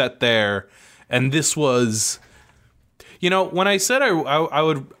just set there, and this was... You know, when I said I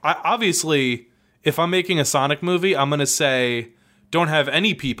would obviously, if I'm making a Sonic movie, I'm going to say don't have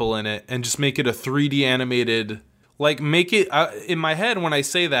any people in it and just make it a 3D animated, like make it, in my head when I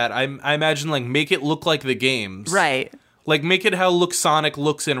say that, I imagine like make it look like the games. Right. Like make it how Sonic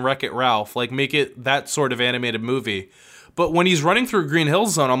looks in Wreck-It Ralph, like make it that sort of animated movie. But when he's running through Green Hill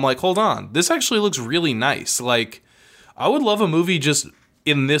Zone, I'm like, hold on, this actually looks really nice. Like, I would love a movie just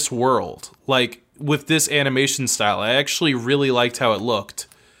in this world, like, with this animation style. I actually really liked how it looked.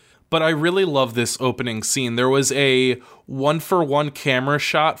 But I really love this opening scene. There was a 1-for-1 camera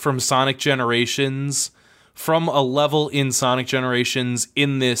shot from Sonic Generations, from a level in Sonic Generations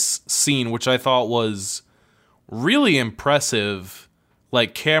in this scene, which I thought was really impressive,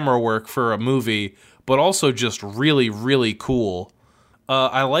 like camera work for a movie, but also just really, really cool.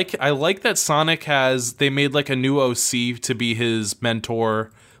 I like that Sonic they made like a new OC to be his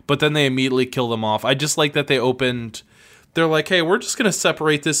mentor, but then they immediately killed him off. I just like that they're like, hey, we're just going to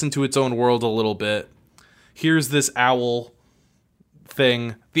separate this into its own world a little bit. Here's this owl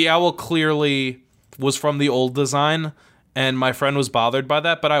thing. The owl clearly was from the old design, and my friend was bothered by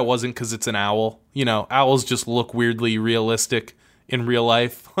that, but I wasn't because it's an owl. You know, owls just look weirdly realistic in real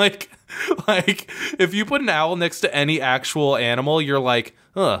life. Like if you put an owl next to any actual animal, you're like,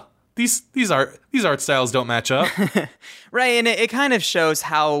 these art styles don't match up. Right, and it kind of shows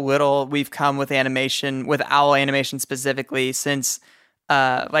how little we've come with animation, with owl animation specifically, since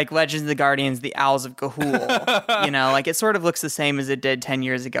like Legends of the Guardians, the Owls of Ga'Hoole. You know, like it sort of looks the same as it did 10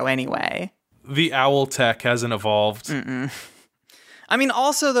 years ago anyway. The owl tech hasn't evolved. I mean,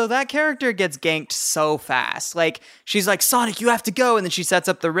 also, though, that character gets ganked so fast. Like, she's like, Sonic, you have to go. And then she sets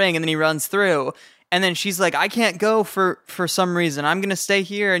up the ring, and then he runs through. And then she's like, I can't go for some reason. I'm going to stay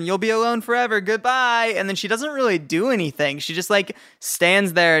here, and you'll be alone forever. Goodbye. And then she doesn't really do anything. She just, like,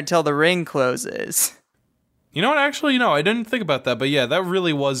 stands there until the ring closes. You know what? Actually, no, I didn't think about that. But yeah, that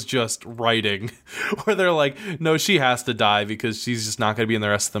really was just writing. Where they're like, no, she has to die because she's just not going to be in the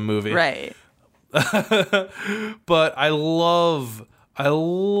rest of the movie. Right. But I love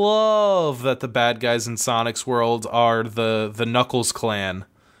that the bad guys in Sonic's world are the Knuckles clan.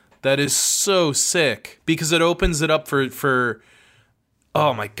 That is so sick because it opens it up for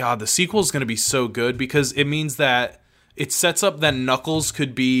oh my god, the sequel is going to be so good because it means that it sets up that Knuckles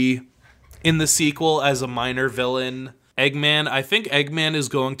could be in the sequel as a minor villain. Eggman, I think Eggman is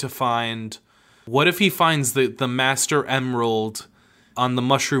going to find, what if he finds the Master Emerald on the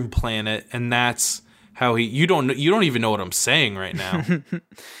Mushroom Planet, and that's how you don't even know what I'm saying right now.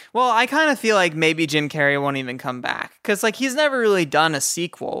 Well, I kind of feel like maybe Jim Carrey won't even come back because like he's never really done a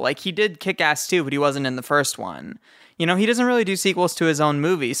sequel. Like he did Kick-Ass 2, but he wasn't in the first one. You know, he doesn't really do sequels to his own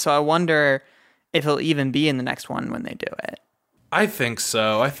movies, so I wonder if he'll even be in the next one when they do it. I think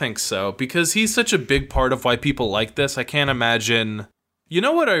so because he's such a big part of why people like this. I can't imagine. You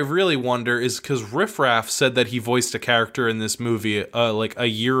know what I really wonder is because Riff Raff said that he voiced a character in this movie like a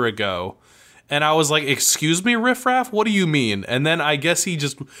year ago. And I was like, excuse me, Riff Raff? What do you mean? And then I guess he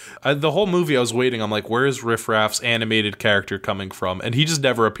just... the whole movie I was waiting. I'm like, where is Riff Raff's animated character coming from? And he just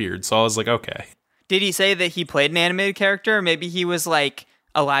never appeared. So I was like, okay. Did he say that he played an animated character? Or maybe he was like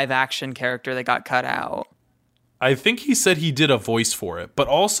a live action character that got cut out? I think he said he did a voice for it, but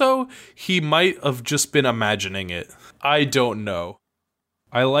also he might have just been imagining it. I don't know.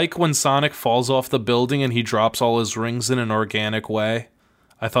 I like when Sonic falls off the building and he drops all his rings in an organic way.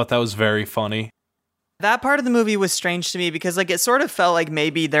 I thought that was very funny. That part of the movie was strange to me because like it sort of felt like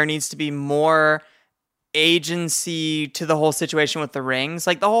maybe there needs to be more agency to the whole situation with the rings.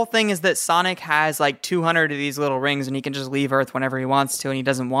 Like the whole thing is that Sonic has like 200 of these little rings and he can just leave Earth whenever he wants to and he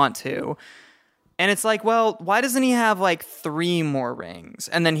doesn't want to. And it's like, well, why doesn't he have like 3 more rings?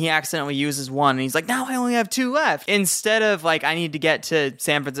 And then he accidentally uses one and he's like, now I only have 2 left. Instead of like, I need to get to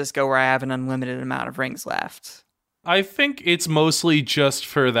San Francisco where I have an unlimited amount of rings left. I think it's mostly just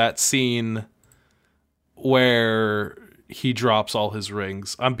for that scene where he drops all his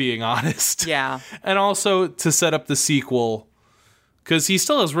rings. I'm being honest. Yeah. And also to set up the sequel, because he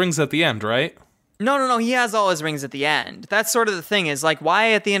still has rings at the end, right? No, he has all his rings at the end. That's sort of the thing is like,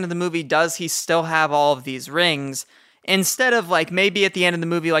 why at the end of the movie does he still have all of these rings? Instead of like, maybe at the end of the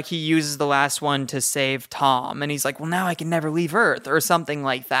movie, like he uses the last one to save Tom and he's like, well, now I can never leave Earth or something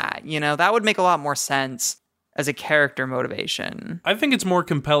like that. You know, that would make a lot more sense as a character motivation. I think it's more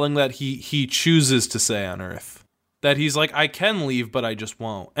compelling that he chooses to stay on Earth. That he's like, I can leave, but I just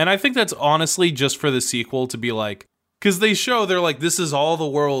won't. And I think that's honestly just for the sequel to be like, because they're like, this is all the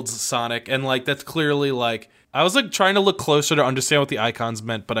world's Sonic. And like, that's clearly like, I was like trying to look closer to understand what the icons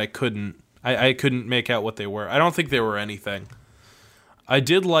meant, but I couldn't. I couldn't make out what they were. I don't think they were anything. I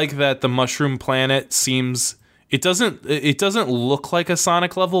did like that the Mushroom Planet seems, it doesn't look like a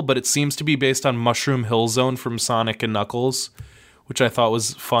Sonic level, but it seems to be based on Mushroom Hill Zone from Sonic and Knuckles, which I thought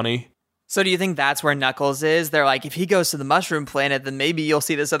was funny. So do you think that's where Knuckles is? They're like, if he goes to the Mushroom Planet, then maybe you'll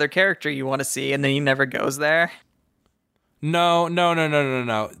see this other character you want to see, and then he never goes there? No.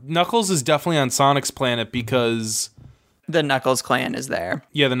 Knuckles is definitely on Sonic's planet because the Knuckles clan is there.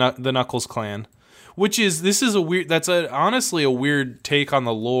 Yeah, the Knuckles clan. Honestly a weird take on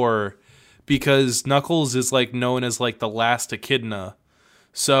the lore because Knuckles is like known as like the last Echidna.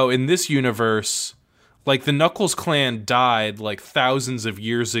 So in this universe, like the Knuckles clan died like thousands of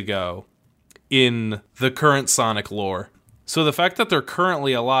years ago in the current Sonic lore. So the fact that they're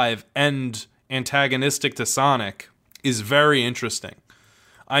currently alive and antagonistic to Sonic is very interesting.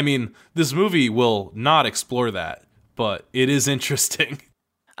 I mean, this movie will not explore that, but it is interesting.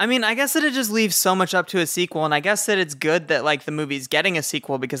 I mean, I guess that it just leaves so much up to a sequel, and I guess that it's good that like the movie's getting a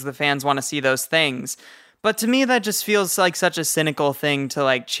sequel because the fans want to see those things. But to me, that just feels like such a cynical thing to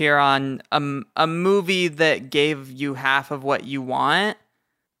like cheer on a movie that gave you half of what you want.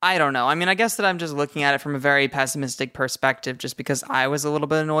 I don't know. I mean, I guess that I'm just looking at it from a very pessimistic perspective just because I was a little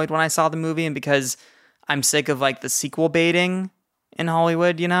bit annoyed when I saw the movie and because I'm sick of like the sequel baiting in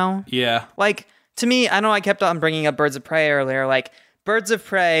Hollywood, you know? Yeah. Like, to me, I know I kept on bringing up Birds of Prey earlier. Like, Birds of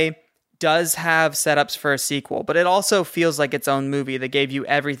Prey does have setups for a sequel, but it also feels like its own movie that gave you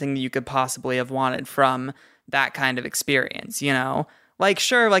everything that you could possibly have wanted from that kind of experience, you know? Like,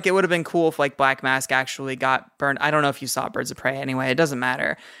 sure, like, it would have been cool if, like, Black Mask actually got burned. I don't know if you saw Birds of Prey anyway. It doesn't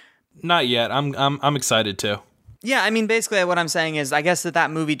matter. Not yet. I'm excited to. Yeah, I mean, basically what I'm saying is I guess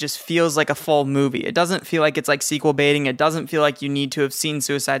that movie just feels like a full movie. It doesn't feel like it's, like, sequel baiting. It doesn't feel like you need to have seen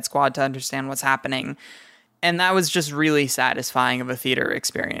Suicide Squad to understand what's happening. And that was just really satisfying of a theater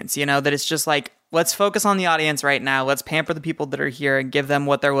experience, you know? That it's just like, let's focus on the audience right now. Let's pamper the people that are here and give them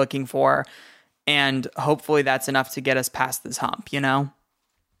what they're looking for. And hopefully that's enough to get us past this hump, you know?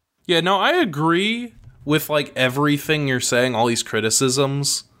 Yeah, no, I agree with, like, everything you're saying, all these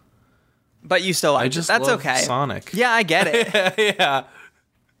criticisms. But you still like I just it. That's love okay. Sonic. Yeah, I get it. Yeah.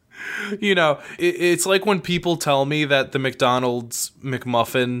 You know, it's like when people tell me that the McDonald's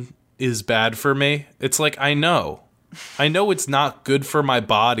McMuffin is bad for me. It's like, I know it's not good for my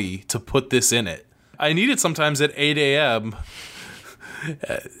body to put this in it. I need it sometimes at 8 a.m.,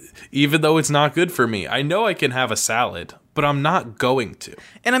 even though it's not good for me. I know I can have a salad, but I'm not going to.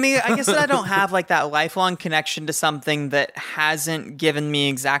 And I mean, I guess that I don't have like that lifelong connection to something that hasn't given me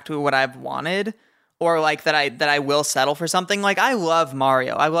exactly what I've wanted, or like that I will settle for something. Like, I love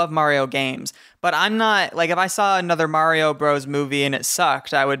Mario. I love Mario games, but I'm not like, if I saw another Mario Bros movie and it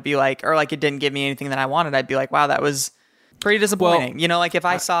sucked, I would be like, or like it didn't give me anything that I wanted, I'd be like, wow, that was pretty disappointing. Well, you know, like if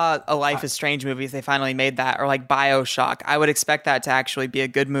I saw a Life is Strange movie, if they finally made that, or like BioShock, I would expect that to actually be a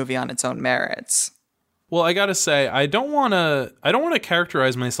good movie on its own merits. Well, I gotta say, I don't want to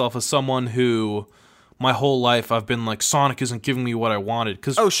characterize myself as someone who my whole life I've been like, Sonic isn't giving me what I wanted.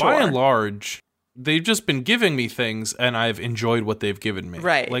 Because by and large, they've just been giving me things and I've enjoyed what they've given me.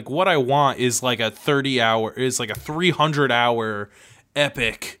 Right. Like, what I want is like a 300-hour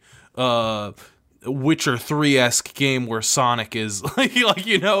epic Witcher 3-esque game where Sonic is like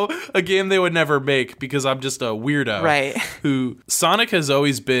a game they would never make because I'm just a weirdo. Right. Who Sonic has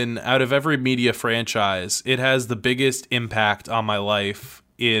always been, out of every media franchise, it has the biggest impact on my life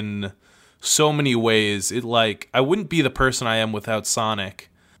in so many ways. I wouldn't be the person I am without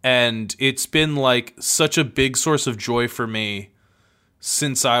Sonic. And it's been such a big source of joy for me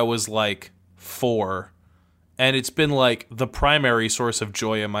since I was 4. And it's been the primary source of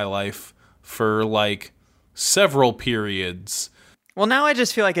joy in my life for several periods. Well, now I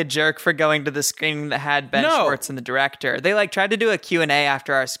just feel like a jerk for going to the screening that had Ben Schwartz and the director. They tried to do a Q&A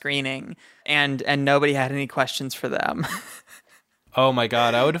after our screening and nobody had any questions for them. Oh my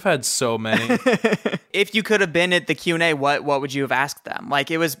God, I would have had so many. If you could have been at the Q&A, what would you have asked them?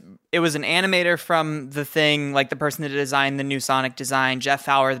 It was an animator from The Thing, the person that designed the new Sonic design, Jeff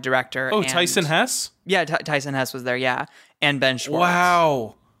Fowler, the director. Oh, Tyson Hesse? Yeah, Tyson Hesse was there, yeah. And Ben Schwartz.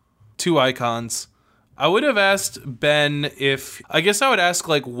 Wow. 2 icons. I would have asked Ben I would ask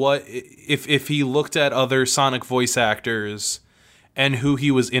what if he looked at other Sonic voice actors and who he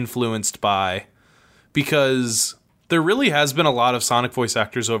was influenced by, because there really has been a lot of Sonic voice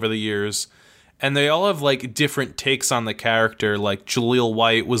actors over the years, and they all have different takes on the character. Jaleel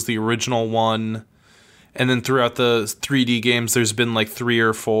White was the original one, and then throughout the 3D games there's been 3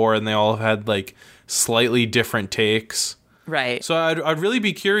 or 4, and they all have had slightly different takes. Right. So I'd really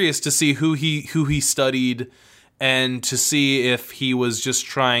be curious to see who he studied, and to see if he was just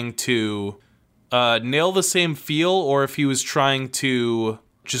trying to nail the same feel, or if he was trying to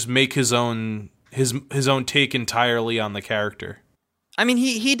just make his own take entirely on the character. I mean,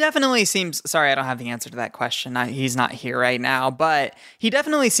 he definitely seems... Sorry, I don't have the answer to that question. He's not here right now, but he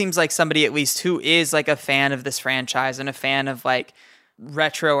definitely seems like somebody at least who is a fan of this franchise and a fan of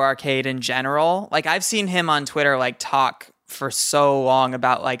retro arcade in general. I've seen him on Twitter talk for so long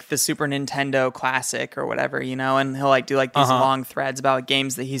about the Super Nintendo Classic or whatever, and he'll do these long threads about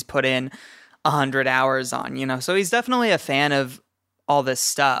games that he's put in 100 hours on, so he's definitely a fan of all this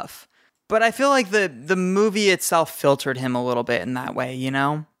stuff. But I feel like the movie itself filtered him a little bit in that way,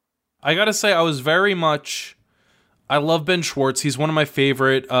 I gotta say, I love Ben Schwartz. He's one of my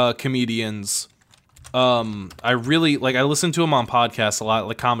favorite comedians. I really I listen to him on podcasts a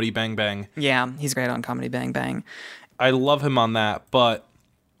lot, Comedy Bang Bang. Yeah, he's great on Comedy Bang Bang. I love him on that, but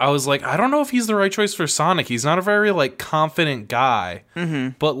I was I don't know if he's the right choice for Sonic. He's not a very confident guy. Mm-hmm.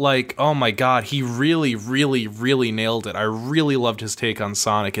 But oh my God, he really, really, really nailed it. I really loved his take on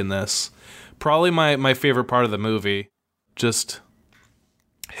Sonic in this. Probably my favorite part of the movie. Just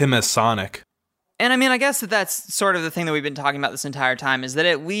him as Sonic. And I mean, I guess that's sort of the thing that we've been talking about this entire time, is that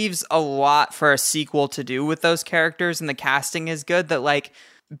it leaves a lot for a sequel to do with those characters, and the casting is good. That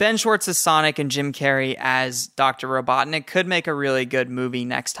Ben Schwartz as Sonic and Jim Carrey as Dr. Robotnik could make a really good movie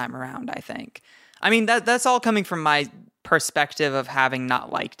next time around, I think. I mean, that's all coming from my perspective of having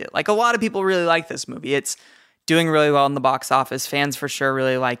not liked it. A lot of people really like this movie. It's doing really well in the box office. Fans for sure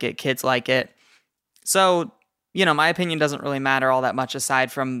really like it. Kids like it. So, my opinion doesn't really matter all that much,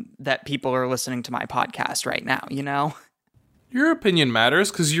 aside from that people are listening to my podcast right now, Your opinion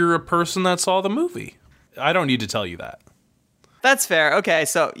matters because you're a person that saw the movie. I don't need to tell you that. That's fair. Okay,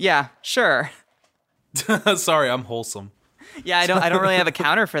 so yeah, sure. Sorry, I'm wholesome. Yeah, I don't really have a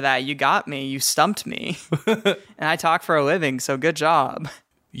counter for that. You got me. You stumped me. And I talk for a living, so good job.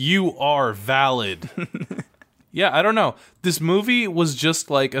 You are valid. Yeah, I don't know. This movie was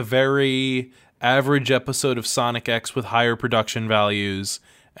just a very average episode of Sonic X with higher production values,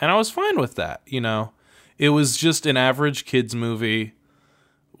 and I was fine with that, It was just an average kids movie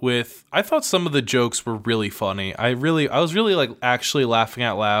I thought some of the jokes were really funny. I was really actually laughing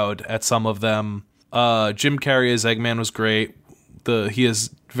out loud at some of them. Jim Carrey as Eggman was great. He has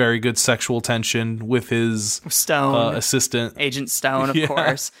very good sexual tension with his Stone assistant, Agent Stone, of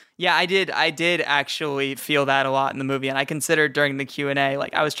course. Yeah, I did actually feel that a lot in the movie, and I considered during the Q&A,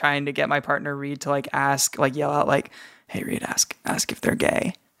 I was trying to get my partner Reed to ask, yell out "Hey Reed, ask if they're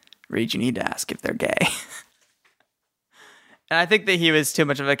gay. Reed, you need to ask if they're gay." And I think that he was too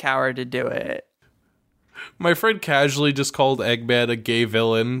much of a coward to do it. My friend casually just called Eggman a gay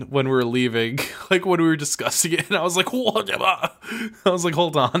villain when we were leaving, when we were discussing it, and I was like, what? I was like,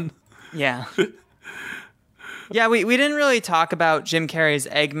 hold on. Yeah. Yeah, we didn't really talk about Jim Carrey's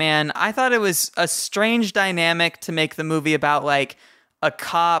Eggman. I thought it was a strange dynamic to make the movie about, a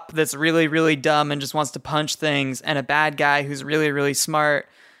cop that's really, really dumb and just wants to punch things, and a bad guy who's really, really smart.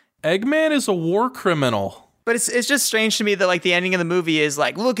 Eggman is a war criminal. But it's just strange to me that the ending of the movie is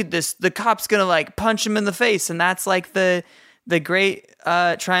look at this, the cop's gonna punch him in the face, and that's the the great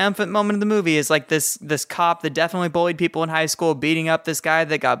triumphant moment of the movie is like this cop that definitely bullied people in high school beating up this guy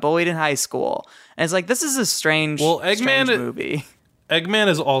that got bullied in high school. And it's like, this is a strange movie.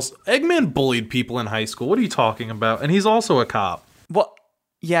 Eggman bullied people in high school. What are you talking about? And he's also a cop. Well,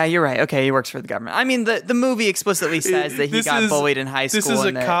 yeah, you're right. Okay, he works for the government. I mean, the movie explicitly says that he got bullied in high school. This is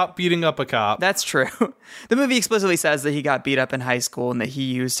a cop beating up a cop. That's true. The movie explicitly says that he got beat up in high school and that he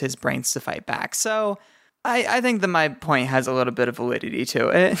used his brains to fight back. So I think that my point has a little bit of validity to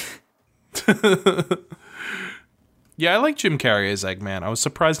it. Yeah, I like Jim Carrey as Eggman. I was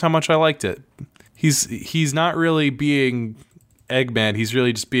surprised how much I liked it. He's not really being Eggman. He's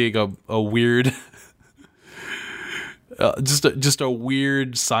really just being a weird... just a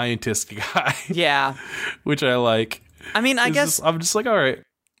weird scientist guy. Yeah. Which I like. I mean, I'm just like, all right.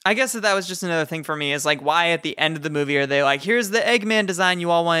 I guess that was just another thing for me is like, why at the end of the movie are they like, here's the Eggman design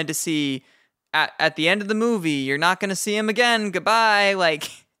you all wanted to see. At the end of the movie, you're not going to see him again. Goodbye. Like,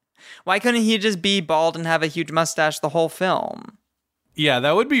 why couldn't he just be bald and have a huge mustache the whole film? Yeah,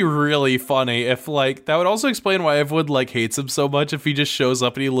 that would be really funny if, like, that would also explain why everyone, like, hates him so much if he just shows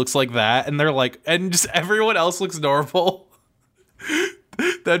up and he looks like that, and they're like, and just everyone else looks normal.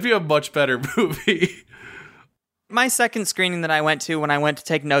 That'd be a much better movie. My second screening that I went to when I went to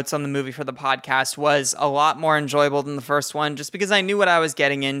take notes on the movie for the podcast was a lot more enjoyable than the first one, just because I knew what I was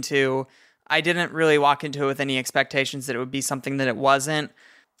getting into. I didn't really walk into it with any expectations that it would be something that it wasn't.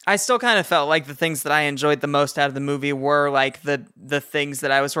 I still kind of felt like the things that I enjoyed the most out of the movie were like the things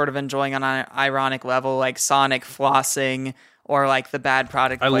that I was sort of enjoying on an ironic level, like Sonic flossing or like the bad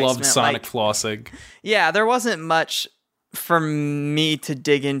product placement. I loved Sonic flossing. Yeah, there wasn't much for me to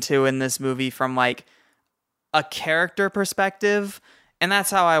dig into in this movie from like a character perspective, and that's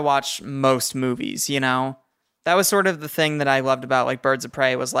how I watch most movies, you know? That was sort of the thing that I loved about like Birds of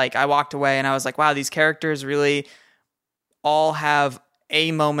Prey was like I walked away and I was like, wow, these characters really all have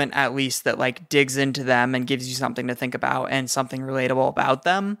a moment at least that like digs into them and gives you something to think about and something relatable about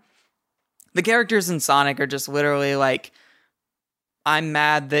them. The characters in Sonic are just literally like, I'm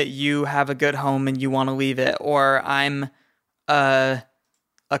mad that you have a good home and you want to leave it, or I'm a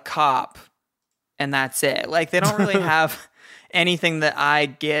cop and that's it. Like they don't really have anything that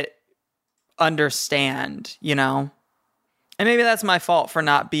I understand, you know? And maybe that's my fault for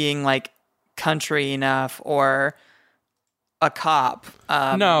not being like country enough or a cop.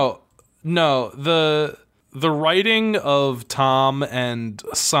 No. The writing of Tom and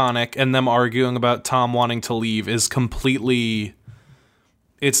Sonic and them arguing about Tom wanting to leave is completely,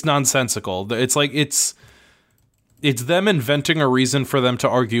 it's nonsensical. It's like, it's them inventing a reason for them to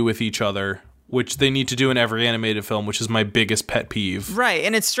argue with each other, which they need to do in every animated film, which is my biggest pet peeve. Right,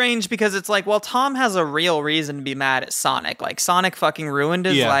 and it's strange because it's like, well, Tom has a real reason to be mad at Sonic. Like, Sonic fucking ruined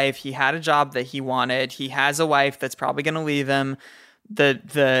his life. He had a job that he wanted. He has a wife that's probably going to leave him.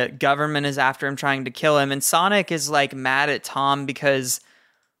 The government is after him, trying to kill him. And Sonic is, like, mad at Tom because,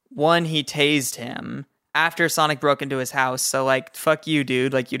 one, he tased him after Sonic broke into his house. So, like, fuck you,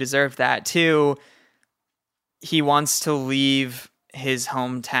 dude. Like, you deserve that. Two, he wants to leave his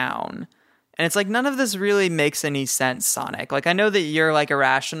hometown. And it's like, none of this really makes any sense, Sonic. Like, I know that you're, like,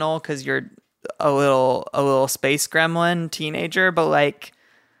 irrational because you're a little space gremlin teenager, but, like,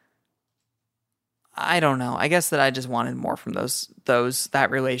 I don't know. I guess that I just wanted more from that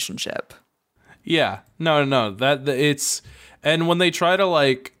relationship. Yeah. No. That it's... And when they try to,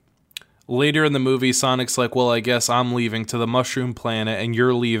 like, later in the movie, Sonic's like, well, I guess I'm leaving to the Mushroom Planet and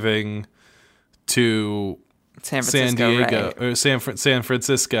you're leaving to... San Diego, right. Or San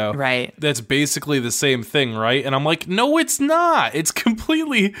Francisco. Right. That's basically the same thing, right? And I'm like, no, it's not. It's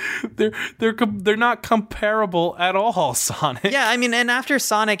completely they're not comparable at all, Sonic. Yeah, I mean, and after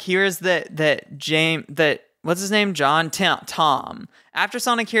Sonic hears that what's his name? Tom. After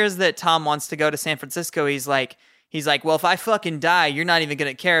Sonic hears that Tom wants to go to San Francisco, he's like, well, if I fucking die, you're not even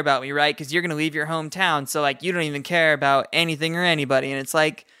going to care about me, right? Because you're going to leave your hometown. So, like, you don't even care about anything or anybody. And it's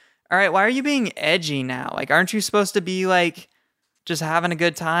like, all right, why are you being edgy now? Like, aren't you supposed to be, like, just having a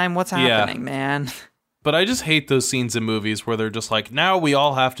good time? What's happening, man? But I just hate those scenes in movies where they're just like, now we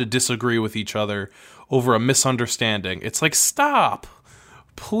all have to disagree with each other over a misunderstanding. It's like, stop.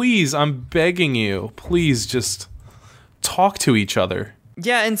 Please, I'm begging you. Please just talk to each other.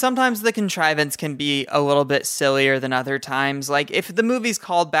 Yeah, and sometimes the contrivance can be a little bit sillier than other times. Like, if the movie's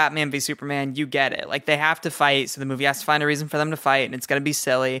called Batman v Superman, you get it. Like, they have to fight, so the movie has to find a reason for them to fight, and it's gonna be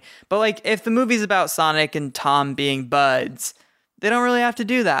silly. But, like, if the movie's about Sonic and Tom being buds, they don't really have to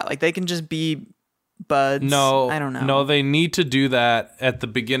do that. Like, they can just be buds. No, I don't know. No, they need to do that at the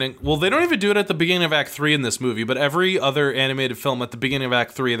beginning. Well, they don't even do it at the beginning of Act 3 in this movie, but every other animated film at the beginning of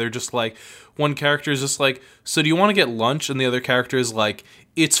Act 3, they're just like, one character is just like, so do you want to get lunch? And the other character is like,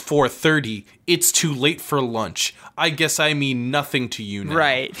 it's 4:30. It's too late for lunch. I guess I mean nothing to you now.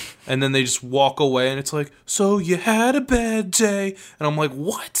 Right. And then they just walk away, and it's like, so you had a bad day. And I'm like,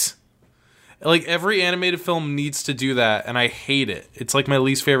 what? Like, every animated film needs to do that, and I hate it. It's like my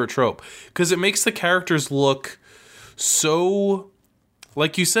least favorite trope. Because it makes the characters look so,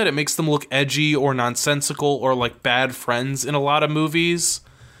 like you said, it makes them look edgy or nonsensical or like bad friends in a lot of movies.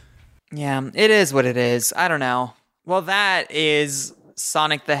 Yeah, it is what it is. I don't know. Well, that is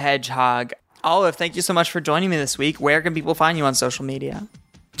Sonic the Hedgehog. Olive, thank you so much for joining me this week. Where can people find you on social media?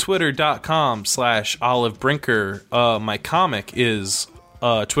 Twitter.com/OliveBrinker. My comic is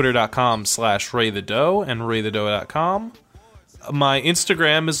Twitter.com/RayTheDough and RayTheDough.com. My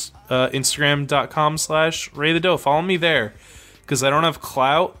Instagram is Instagram.com/RayTheDough. Follow me there, because I don't have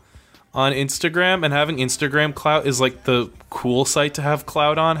clout on Instagram, and having Instagram clout is like the cool site to have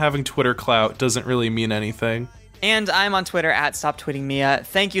clout on. Having Twitter clout doesn't really mean anything. And I'm on Twitter at StopTweetingMia.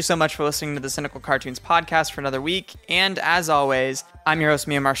 Thank you so much for listening to the Cynical Cartoons podcast for another week. And as always, I'm your host,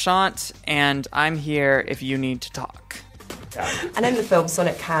 Mia Marchant, and I'm here if you need to talk. And in the film,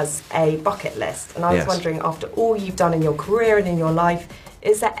 Sonic has a bucket list. And I was wondering, after all you've done in your career and in your life,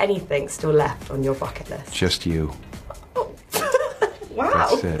 is there anything still left on your bucket list? Just you. Oh. Wow.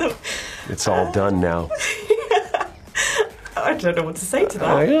 That's it. It's all done now. I don't know what to say to that.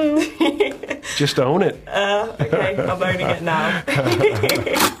 I know. Just own it. Okay, I'm owning it now.